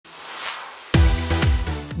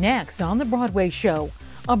Next on the Broadway Show,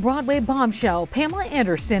 a Broadway bombshell, Pamela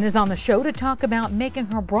Anderson is on the show to talk about making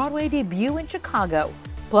her Broadway debut in Chicago.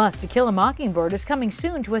 Plus, To Kill a Mockingbird is coming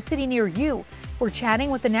soon to a city near you. We're chatting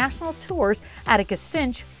with the national tour's Atticus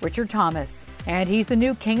Finch, Richard Thomas. And he's the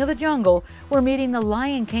new king of the jungle. We're meeting the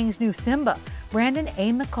Lion King's new Simba, Brandon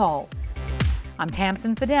A. McCall. I'm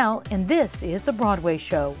Tamsen Fadal, and this is the Broadway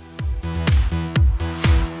Show.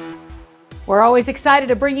 We're always excited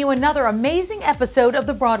to bring you another amazing episode of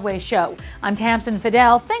the Broadway Show. I'm Tamsen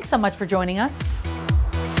Fadal. Thanks so much for joining us.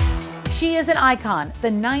 She is an icon, the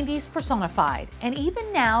 90s personified, and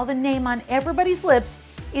even now the name on everybody's lips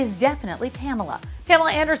is definitely Pamela.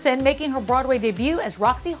 Pamela Anderson making her Broadway debut as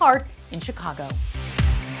Roxie Hart in Chicago.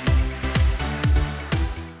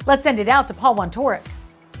 Let's send it out to Paul Wontorek.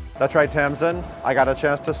 That's right, Tamsen. I got a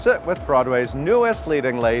chance to sit with Broadway's newest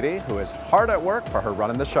leading lady, who is hard at work for her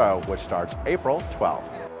run in the show, which starts April 12th.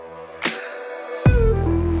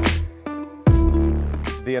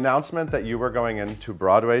 The announcement that you were going into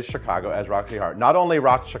Broadway's Chicago as Roxie Hart not only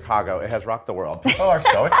rocked Chicago, it has rocked the world. People are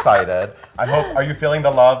so excited. Are you feeling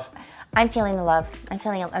the love? I'm feeling the love.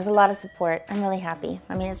 There's a lot of support. I'm really happy.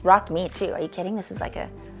 I mean, it's rocked me too. Are you kidding? This is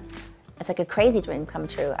it's like a crazy dream come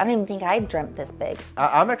true. I don't even think I dreamt this big.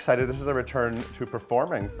 I'm excited. This is a return to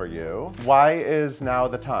performing for you. Why is now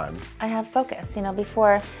the time? I have focus.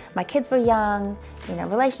 Before my kids were young,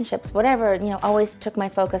 relationships, whatever, always took my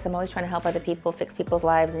focus. I'm always trying to help other people, fix people's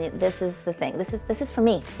lives, and this is the thing. This is for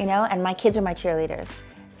me, and my kids are my cheerleaders.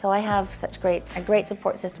 So I have such a great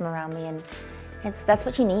support system around me, and that's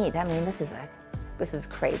what you need. I mean, this is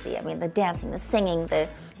crazy. I mean, the dancing, the singing, the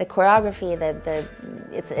choreography,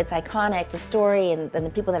 it's iconic, the story, and the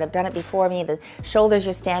people that have done it before me, the shoulders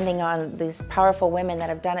you're standing on, these powerful women that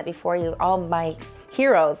have done it before you, all my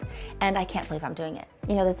heroes, and I can't believe I'm doing it.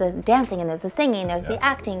 There's the dancing and there's the singing, there's the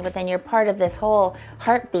acting, but then you're part of this whole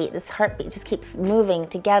heartbeat. This heartbeat just keeps moving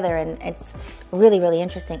together, and it's really, really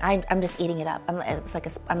interesting. I'm just eating it up. I'm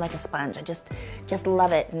like a sponge. I just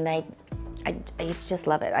love it, and I just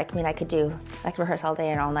love it. I could rehearse all day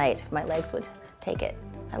and all night if my legs would take it.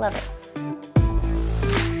 I love it.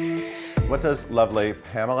 What does lovely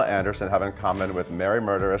Pamela Anderson have in common with Merry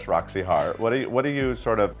Murderess Roxie Hart? What are you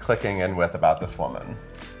sort of clicking in with about this woman?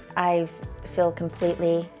 I feel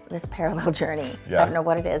completely this parallel journey. Yeah. I don't know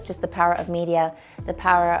what it is, just the power of media, the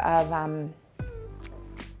power of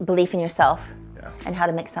belief in yourself, and how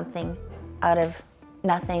to make something out of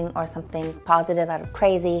nothing or something positive out of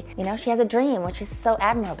crazy. She has a dream, which is so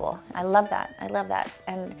admirable. I love that.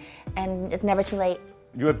 And it's never too late.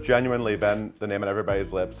 You have genuinely been the name on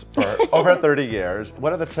everybody's lips for over 30 years.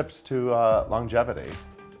 What are the tips to longevity?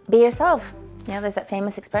 Be yourself. There's that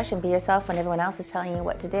famous expression, be yourself when everyone else is telling you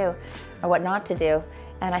what to do or what not to do.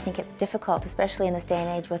 And I think it's difficult, especially in this day and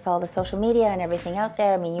age with all the social media and everything out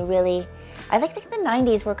there. I mean, I think the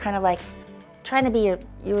 90s were kind of like trying to be,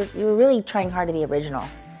 you were really trying hard to be original.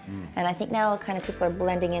 And I think now kind of people are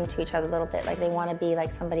blending into each other a little bit, like they want to be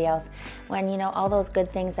like somebody else. When, all those good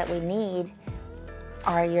things that we need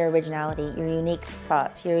are your originality, your unique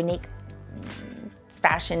thoughts, your unique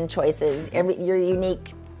fashion choices, your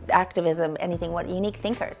unique activism, unique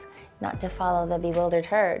thinkers. Not to follow the bewildered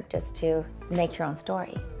herd, just to make your own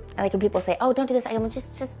story. I like when people say, oh, don't do this, I'm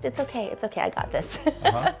just it's okay, I got this.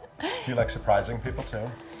 Do you like surprising people too?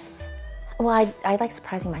 Well, I like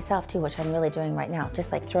surprising myself too, which I'm really doing right now.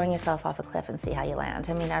 Just like throwing yourself off a cliff and see how you land.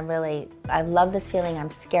 I mean, I love this feeling. I'm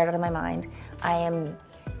scared out of my mind. I am,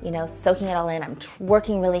 soaking it all in. I'm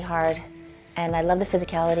working really hard, and I love the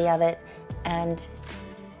physicality of it. And,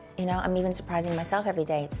 I'm even surprising myself every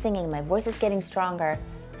day. Singing, my voice is getting stronger,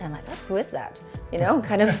 and I'm like, oh, who is that?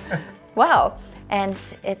 Kind of, wow. And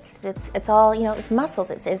it's all, it's muscles.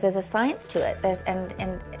 There's a science to it.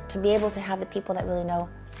 And to be able to have the people that really know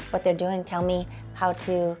what they're doing tell me how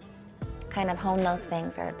to kind of hone those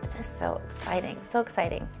things. It's just so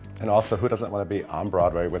exciting. And also, who doesn't want to be on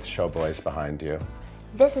Broadway with showboys behind you?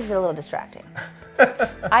 This is a little distracting.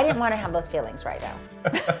 I didn't want to have those feelings right now.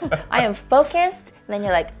 I am focused, and then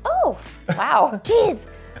you're like, oh, wow, geez.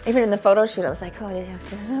 Even in the photo shoot, I was like, oh,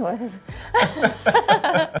 what is it?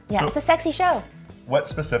 Yeah, it's a sexy show. What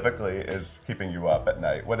specifically is keeping you up at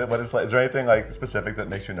night? Is there anything specific that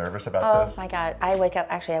makes you nervous about this? Oh my God, I woke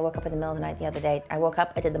up in the middle of the night the other day. I woke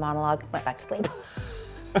up, I did the monologue, went back to sleep.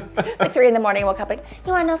 Like 3 in the morning, I woke up like,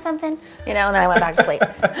 you wanna know something? And then I went back to sleep.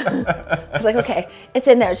 I was like, okay, it's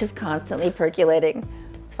in there, it's just constantly percolating.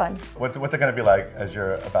 It's fun. What's it going to be like as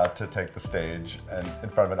you're about to take the stage and in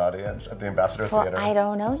front of an audience at the Ambassador Theater? I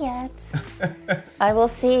don't know yet. I will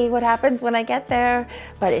see what happens when I get there.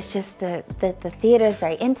 But it's just the theater is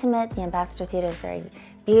very intimate. The Ambassador Theater is very,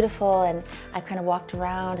 beautiful, and I kind of walked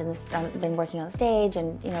around, and I've been working on stage,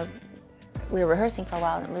 and you know, we were rehearsing for a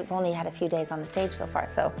while, and we've only had a few days on the stage so far,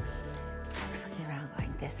 so I was looking around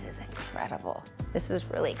going, this is incredible. This is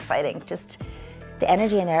really exciting. Just the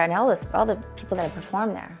energy in there, and all the people that have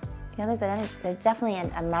performed there. You know, there's definitely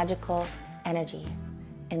a magical energy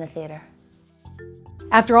in the theater.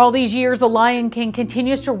 After all these years, The Lion King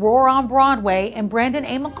continues to roar on Broadway, and Brandon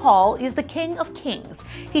A. McCall is the king of kings.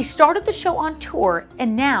 He started the show on tour,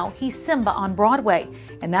 and now he's Simba on Broadway,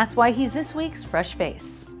 and that's why he's this week's fresh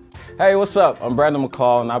face. Hey, what's up? I'm Brandon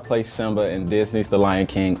McCall, and I play Simba in Disney's The Lion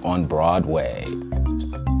King on Broadway.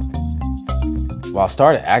 Well, I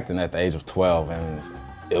started acting at the age of 12, and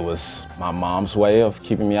it was my mom's way of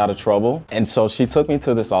keeping me out of trouble. And so she took me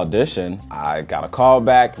to this audition. I got a call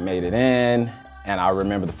back, made it in, and I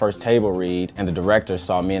remember the first table read, and the director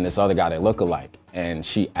saw me and this other guy that looked alike, and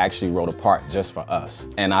she actually wrote a part just for us.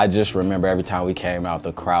 And I just remember every time we came out,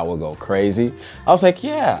 the crowd would go crazy. I was like,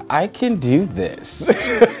 yeah, I can do this.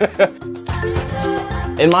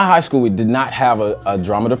 In my high school, we did not have a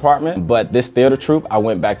drama department, but this theater troupe I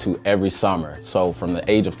went back to every summer. So from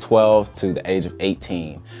the age of 12 to the age of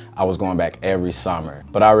 18, I was going back every summer.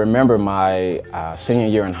 But I remember my senior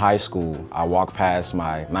year in high school, I walked past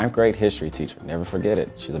my 9th grade history teacher. Never forget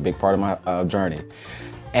it. She's a big part of my journey.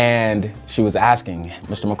 And she was asking,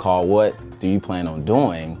 Mr. McCall, what do you plan on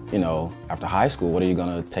doing, you know, after high school? What are you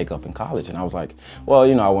gonna take up in college? And I was like, well,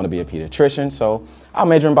 you know, I wanna be a pediatrician, so I'll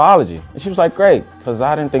major in biology. And she was like, great, because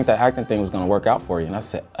I didn't think that acting thing was gonna work out for you. And I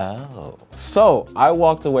said, oh. So I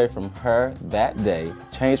walked away from her that day,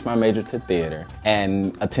 changed my major to theater,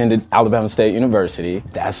 and attended Alabama State University.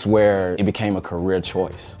 That's where it became a career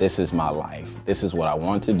choice. This is my life. This is what I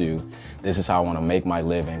want to do. This is how I wanna make my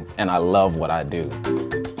living, and I love what I do.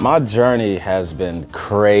 My journey has been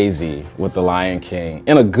crazy with The Lion King,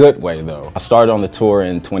 in a good way though. I started on the tour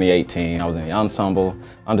in 2018. I was in the ensemble,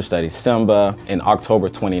 understudy Simba. In October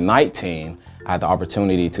 2019, I had the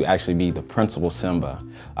opportunity to actually be the principal Simba.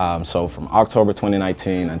 So from October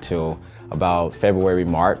 2019 until about February,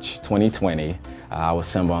 March 2020, I was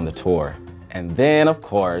Simba on the tour. And then, of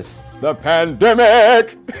course, the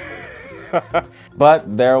pandemic!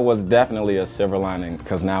 But there was definitely a silver lining,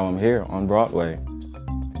 because now I'm here on Broadway.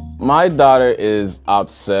 My daughter is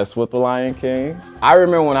obsessed with The Lion King. I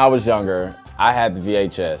remember when I was younger, I had the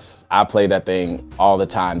VHS. I played that thing all the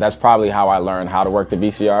time. That's probably how I learned how to work the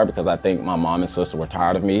VCR, because I think my mom and sister were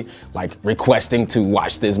tired of me, like, requesting to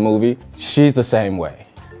watch this movie. She's the same way.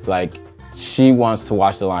 Like, she wants to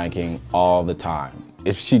watch The Lion King all the time.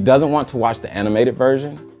 If she doesn't want to watch the animated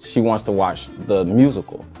version, she wants to watch the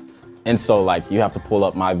musical. And so, like, you have to pull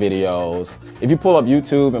up my videos. If you pull up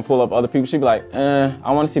YouTube and pull up other people, she'd be like,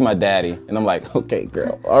 I want to see my daddy. And I'm like, okay,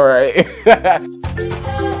 girl, all right.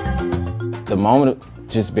 The moment of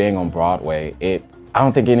just being on Broadway, I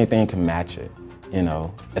don't think anything can match it, you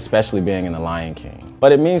know, especially being in The Lion King.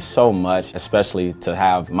 But it means so much, especially to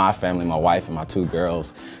have my family, my wife and my 2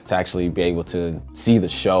 girls, to actually be able to see the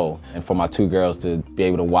show, and for my 2 girls to be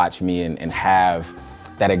able to watch me and have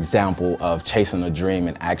that example of chasing a dream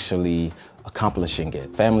and actually accomplishing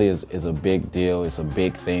it. Family is a big deal. It's a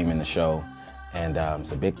big theme in the show, and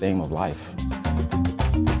it's a big theme of life.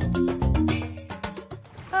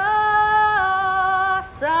 Oh,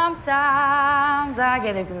 sometimes I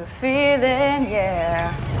get a good feeling,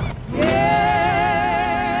 yeah.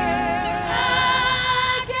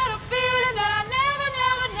 I get a feeling that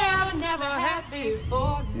I never had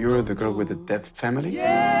before. You're the girl with the deaf family?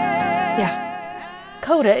 Yeah.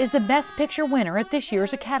 CODA is the Best Picture winner at this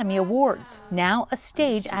year's Academy Awards. Now a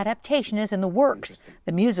stage adaptation is in the works.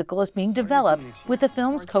 The musical is being developed with the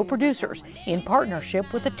film's co-producers in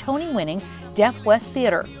partnership with the Tony-winning Deaf West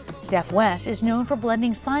Theater. Deaf West is known for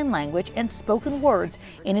blending sign language and spoken words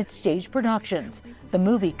in its stage productions. The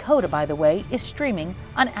movie CODA, by the way, is streaming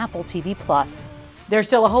on Apple TV+. There's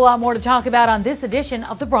still a whole lot more to talk about on this edition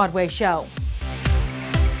of The Broadway Show.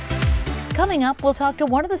 Coming up, we'll talk to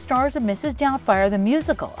one of the stars of Mrs. Doubtfire, the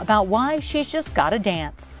musical, about why she's just gotta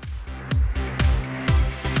dance.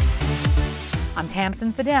 I'm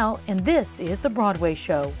Tamsen Fadal, and this is The Broadway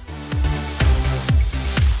Show.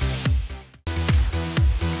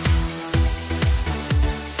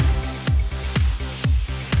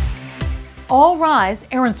 All rise,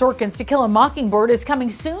 Aaron Sorkin's To Kill a Mockingbird is coming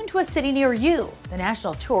soon to a city near you. The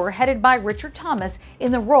national tour headed by Richard Thomas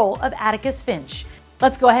in the role of Atticus Finch.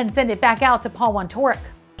 Let's go ahead and send it back out to Paul Wontorek.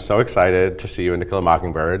 So excited to see you in To Kill a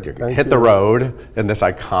Mockingbird. You're gonna hit the road in this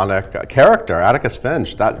iconic character, Atticus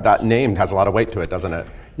Finch. That name has a lot of weight to it, doesn't it?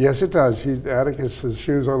 Yes, it does. Atticus's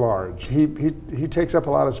shoes are large. He takes up a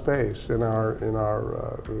lot of space in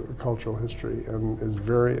our cultural history and is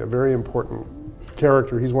a very important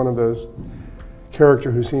character. He's one of those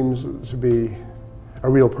characters who seems to be a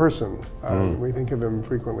real person. We think of him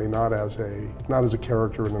frequently not as a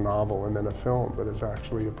character in a novel and then a film, but as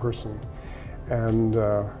actually a person. And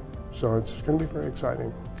so it's going to be very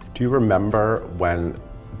exciting. Do you remember when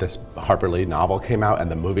this Harper Lee novel came out and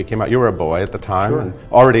the movie came out? You were a boy at the time, and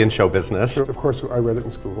already in show business. Of course, I read it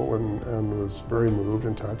in school and was very moved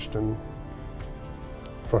and touched and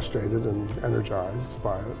frustrated and energized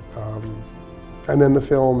by it. And then the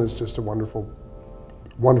film is just a wonderful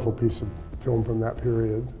piece of film from that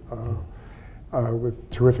period with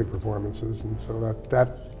terrific performances, and so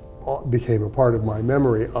that became a part of my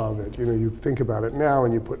memory of it. You know, you think about it now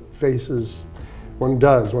and you put faces.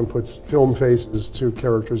 One puts film faces to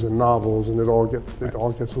characters in novels, and it all gets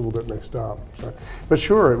a little bit mixed up. So, but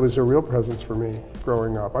sure, it was a real presence for me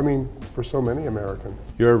growing up. I mean, for so many Americans.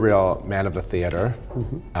 You're a real man of the theater.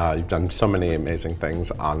 You've done so many amazing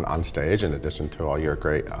things on stage, in addition to all your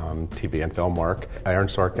great TV and film work. Aaron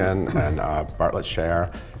Sorkin and Bartlett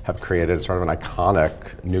Sher have created sort of an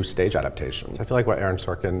iconic new stage adaptation. I feel like what Aaron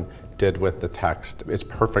Sorkin did with the text is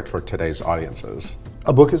perfect for today's audiences.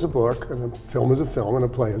 A book is a book, and a film is a film, and a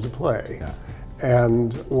play is a play. Yeah.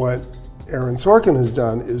 And what Aaron Sorkin has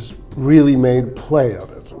done is really made play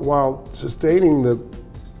of it. While sustaining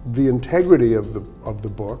the integrity of the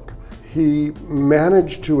book, he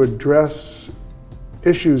managed to address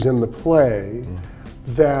issues in the play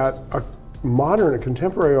that a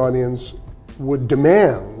contemporary audience would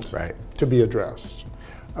demand to be addressed,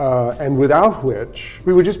 and without which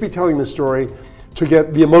we would just be telling the story to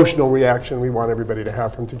get the emotional reaction we want everybody to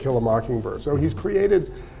have from To Kill a Mockingbird. So he's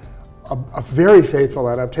created a very faithful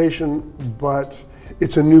adaptation, but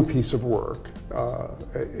it's a new piece of work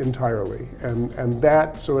entirely, and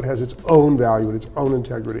so it has its own value and its own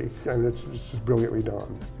integrity, and it's just brilliantly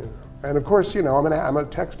done. You know. And of course, you know, I'm a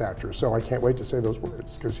text actor, so I can't wait to say those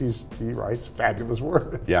words, because he writes fabulous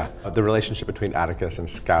words. Yeah, the relationship between Atticus and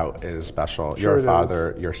Scout is special. Sure, you're a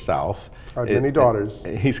father yourself. I have many daughters.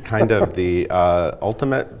 He's kind of the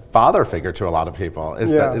ultimate father figure to a lot of people.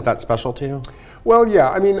 Is that special to you? Well, yeah.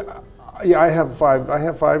 I mean, I have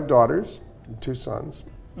five daughters, 2 sons.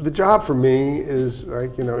 The job for me is,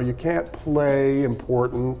 like, you know, you can't play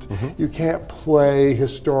important, you can't play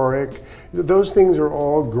historic. Those things are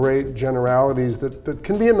all great generalities that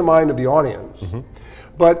can be in the mind of the audience.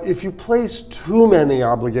 But if you place too many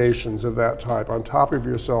obligations of that type on top of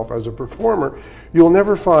yourself as a performer, you'll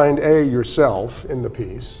never find yourself in the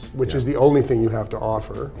piece, which is the only thing you have to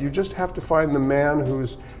offer. You just have to find the man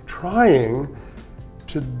who's trying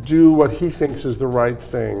to do what he thinks is the right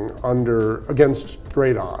thing against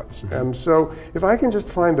great odds. And so if I can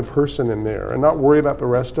just find the person in there and not worry about the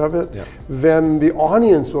rest of it, then the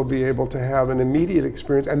audience will be able to have an immediate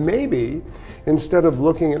experience, and maybe instead of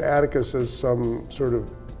looking at Atticus as some sort of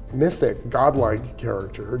mythic, godlike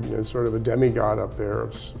character, you know, sort of a demigod up there,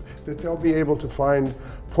 that they'll be able to find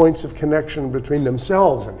points of connection between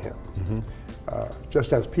themselves and him.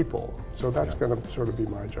 Just as people. So that's going to sort of be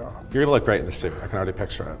my job. You're going to look great in the suit. I can already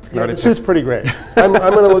picture it. Yeah, the suit's pretty great. I'm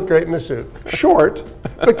going to look great in the suit. Short,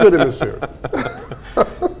 but good in the suit.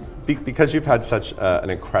 Because you've had such an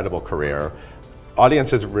incredible career,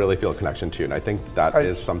 audiences really feel a connection to you, and I think that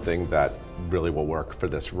is something that really will work for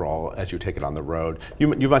this role as you take it on the road.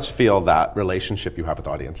 You must feel that relationship you have with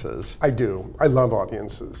audiences. I do. I love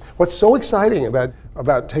audiences. What's so exciting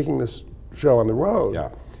about taking this show on the road,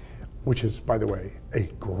 which is, by the way, a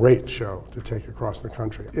great show to take across the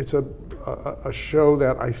country. It's a show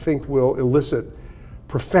that I think will elicit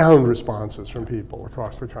profound responses from people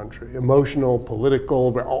across the country. Emotional,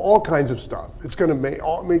 political, all kinds of stuff. It's going to make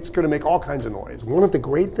all kinds of noise. And one of the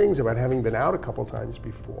great things about having been out a couple times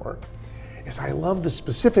before is I love the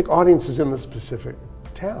specific audiences in the specific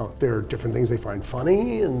town. There are different things they find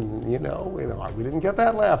funny, and you know, we didn't get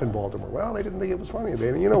that laugh in Baltimore. Well, they didn't think it was funny.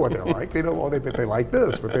 You know what they're like. They don't. Well, they like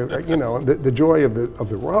this, but they, you know, the joy of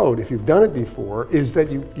the road, if you've done it before, is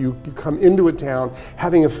that you come into a town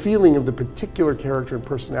having a feeling of the particular character and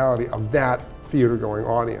personality of that theater-going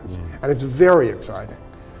audience, and it's very exciting.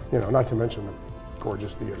 You know, not to mention the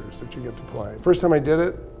gorgeous theaters that you get to play. First time I did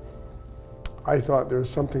it, I thought there's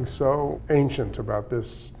something so ancient about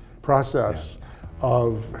this process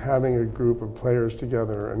of having a group of players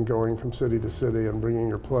together and going from city to city and bringing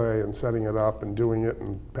your play and setting it up and doing it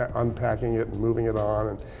and unpacking it and moving it on.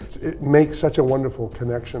 And it makes such a wonderful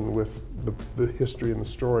connection with the history and the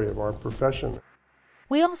story of our profession.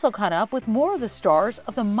 We also caught up with more of the stars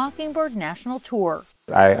of the Mockingbird National Tour.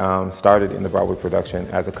 I started in the Broadway production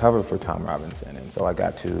as a cover for Tom Robinson, and so I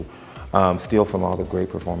got to steal from all the great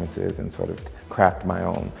performances and sort of craft my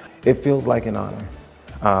own. It feels like an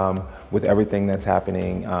honor. With everything that's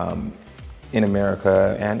happening in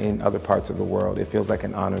America and in other parts of the world, it feels like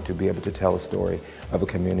an honor to be able to tell a story of a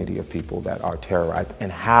community of people that are terrorized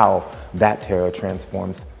and how that terror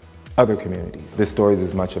transforms other communities. This story is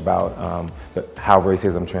as much about how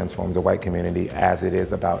racism transforms a white community as it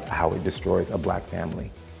is about how it destroys a black family.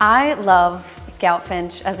 I love Scout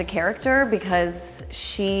Finch as a character because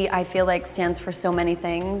she, I feel like, stands for so many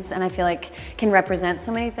things, and I feel like can represent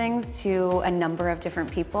so many things to a number of different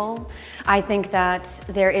people. I think that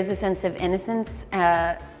there is a sense of innocence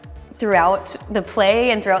throughout the play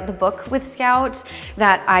and throughout the book with Scout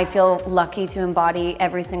that I feel lucky to embody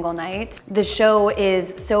every single night. The show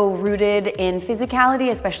is so rooted in physicality,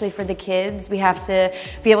 especially for the kids. We have to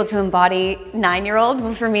be able to embody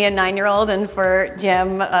 9-year-old, for me a 9-year-old, and for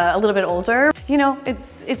Jim a little bit older. You know,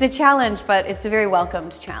 it's a challenge, but it's a very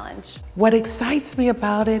welcomed challenge. What excites me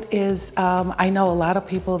about it is I know a lot of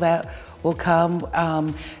people that will come,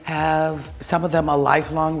 have some of them a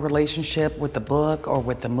lifelong relationship with the book or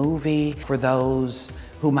with the movie. For those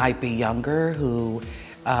who might be younger, who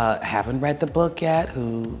haven't read the book yet,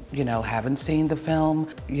 who haven't seen the film,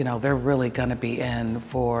 they're really gonna be in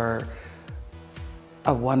for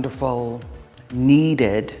a wonderful,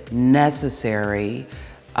 needed, necessary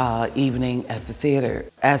evening at the theater.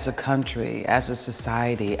 As a country, as a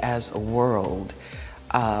society, as a world,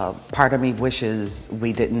 part of me wishes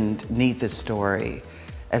we didn't need this story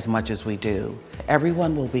as much as we do.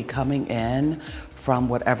 Everyone will be coming in from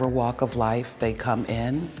whatever walk of life they come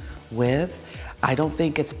in with. I don't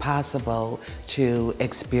think it's possible to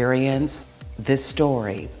experience this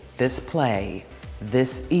story, this play,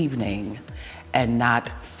 this evening, and not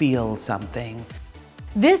feel something.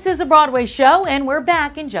 This is the Broadway Show, and we're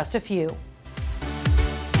back in just a few.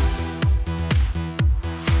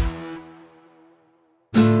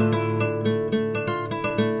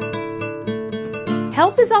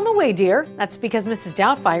 Help is on the way, dear. That's because Mrs.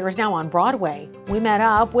 Doubtfire is now on Broadway. We met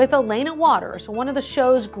up with Aléna Watters, one of the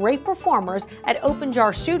show's great performers at Open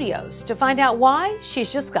Jar Studios, to find out why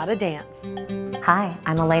she's just got to dance. Hi,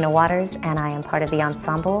 I'm Aléna Watters, and I am part of the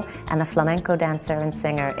ensemble and the flamenco dancer and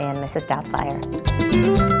singer in Mrs. Doubtfire.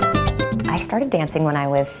 I started dancing when I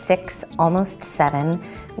was 6, almost 7.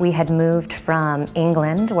 We had moved from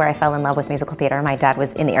England, where I fell in love with musical theater. My dad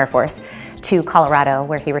was in the Air Force, to Colorado,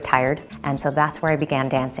 where he retired. And so that's where I began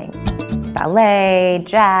dancing. Ballet,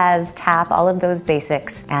 jazz, tap, all of those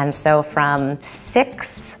basics. And so from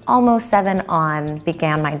 6, almost 7 on,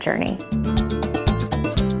 began my journey.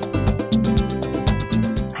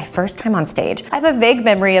 First time on stage. I have a vague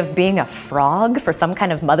memory of being a frog for some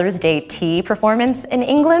kind of Mother's Day tea performance in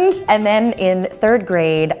England. And then in 3rd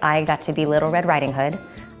grade, I got to be Little Red Riding Hood.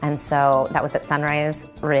 And so that was at Sunrise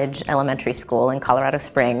Ridge Elementary School in Colorado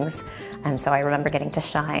Springs. And so I remember getting to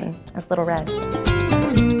shine as Little Red.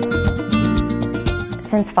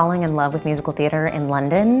 Since falling in love with musical theater in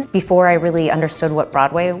London, before I really understood what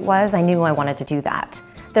Broadway was, I knew I wanted to do that.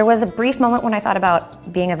 There was a brief moment when I thought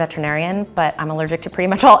about being a veterinarian, but I'm allergic to pretty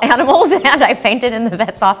much all animals, and I fainted in the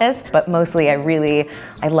vet's office. But mostly I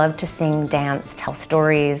love to sing, dance, tell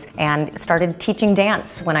stories, and started teaching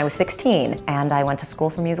dance when I was 16. And I went to school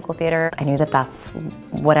for musical theater. I knew that that's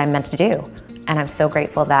what I'm meant to do. And I'm so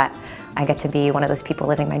grateful that I get to be one of those people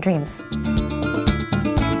living my dreams.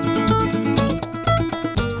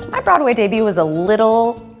 My Broadway debut was a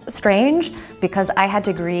little strange because I had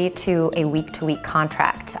to agree to a week-to-week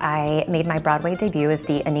contract. I made my Broadway debut as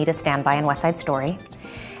the Anita standby in West Side Story,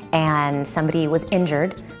 and somebody was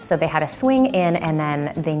injured, so they had to swing in, and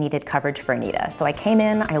then they needed coverage for Anita. So I came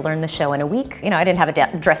in, I learned the show in a week. I didn't have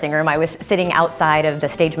a dressing room. I was sitting outside of the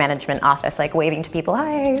stage management office, like waving to people,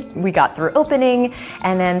 hi. We got through opening,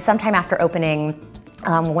 and then sometime after opening,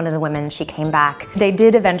 one of the women, she came back. They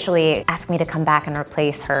did eventually ask me to come back and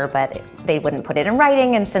replace her, but they wouldn't put it in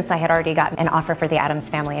writing, and since I had already gotten an offer for the Addams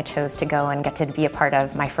Family, I chose to go and get to be a part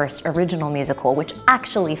of my first original musical, which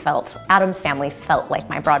actually Addams Family felt like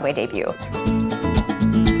my Broadway debut.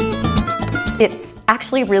 It's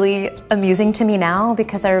actually really amusing to me now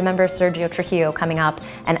because I remember Sergio Trujillo coming up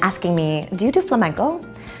and asking me, do you do flamenco?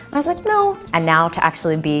 And I was like, no. And now to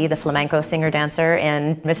actually be the flamenco singer-dancer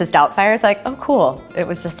in Mrs. Doubtfire is like, oh, cool. It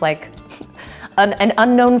was just like an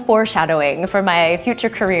unknown foreshadowing for my future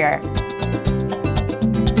career.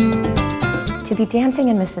 To be dancing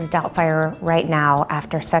in Mrs. Doubtfire right now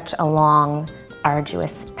after such a long,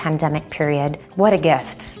 arduous pandemic period, what a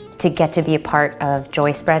gift to get to be a part of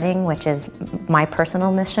joy spreading, which is my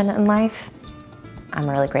personal mission in life, I'm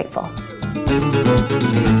really grateful.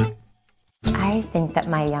 I think that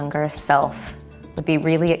my younger self would be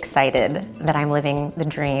really excited that I'm living the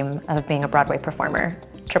dream of being a Broadway performer,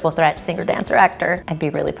 triple threat, singer, dancer, actor. I'd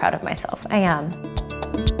be really proud of myself. I am.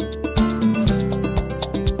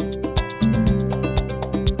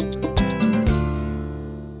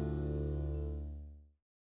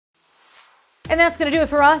 And that's going to do it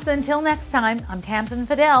for us. Until next time, I'm Tamsen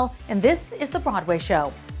Fadal, and this is The Broadway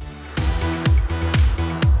Show.